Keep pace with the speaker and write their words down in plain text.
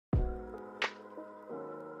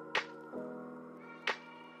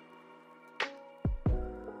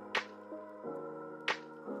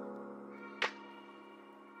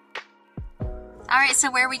Alright,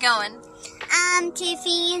 so where are we going? To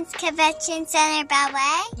Phoenix Convention Center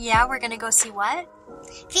Ballet. Yeah, we're gonna go see what?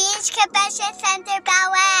 Phoenix Convention Center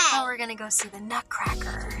Ballet. Oh, we're gonna go see the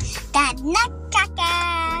Nutcracker. The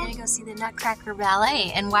Nutcracker. We're gonna go see the Nutcracker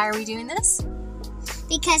Ballet. And why are we doing this?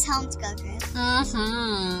 Because homeschool group.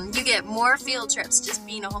 Mm-hmm. You get more field trips just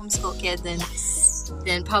being a homeschool kid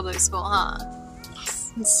than public school, huh?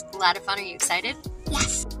 Yes. It's a lot of fun. Are you excited?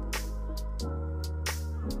 Yes.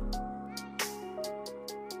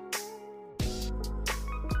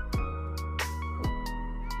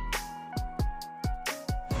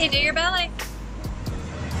 Hey, do your ballet.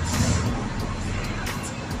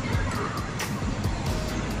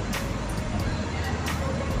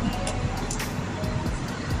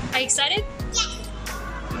 Are you excited? Yes.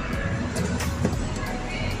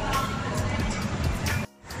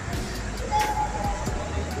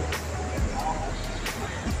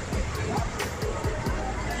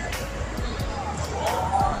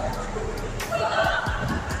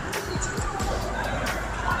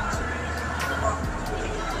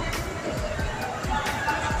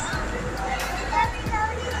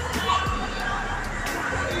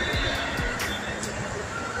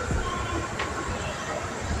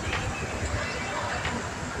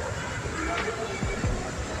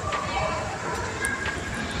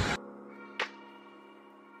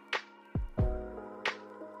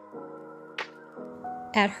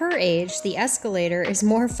 At her age, the escalator is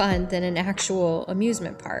more fun than an actual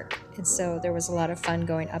amusement park, and so there was a lot of fun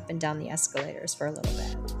going up and down the escalators for a little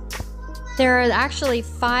bit. There are actually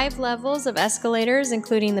 5 levels of escalators,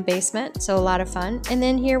 including the basement, so a lot of fun. And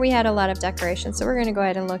then here we had a lot of decoration, so we're going to go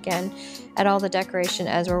ahead and look at all the decoration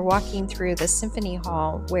as we're walking through the Symphony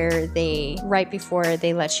Hall, where right before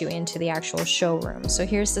they let you into the actual showroom. So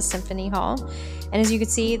here's the Symphony Hall, and as you can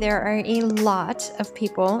see, there are a lot of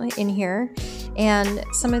people in here, and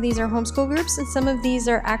some of these are homeschool groups, and some of these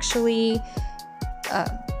are actually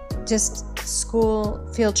just school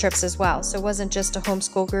field trips as well. So it wasn't just a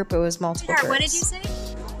homeschool group, it was multiple groups. What did you say?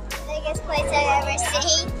 Biggest place I've ever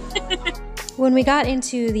seen. When we got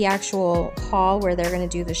into the actual hall where they're going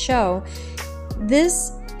to do the show,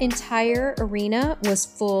 this entire arena was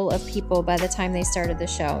full of people by the time they started the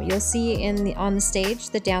show. You'll see on the stage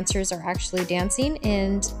the dancers are actually dancing,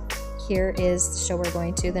 and here is the show we're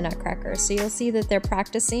going to, the Nutcracker. So you'll see that they're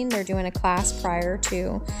practicing, they're doing a class prior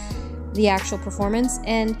to the actual performance,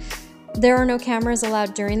 and there are no cameras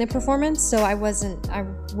allowed during the performance, so I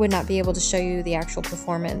would not be able to show you the actual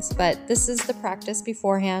performance, but this is the practice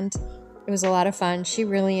beforehand. It was a lot of fun. She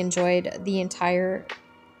really enjoyed the entire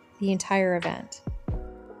event.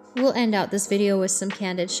 We'll end out this video with some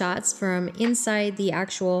candid shots from inside the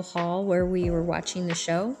actual hall where we were watching the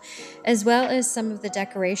show, as well as some of the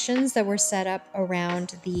decorations that were set up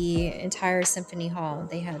around the entire Symphony Hall.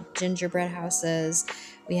 They had gingerbread houses.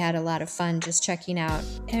 We had a lot of fun just checking out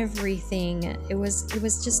everything. It was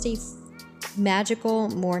just a magical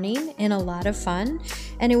morning and a lot of fun,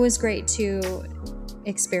 and it was great to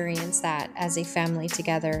experience that as a family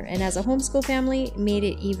together, and as a homeschool family, it made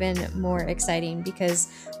it even more exciting because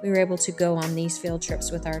we were able to go on these field trips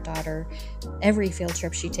with our daughter. Every field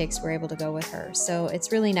trip she takes, we're able to go with her, so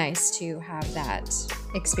it's really nice to have that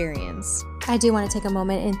experience. I do want to take a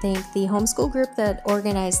moment and thank the homeschool group that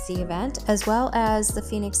organized the event, as well as the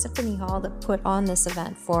Phoenix Symphony Hall that put on this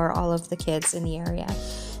event for all of the kids in the area.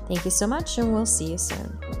 Thank you so much, and we'll see you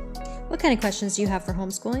soon. What kind of questions do you have for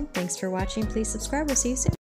homeschooling? Thanks for watching. Please subscribe. We'll see you soon.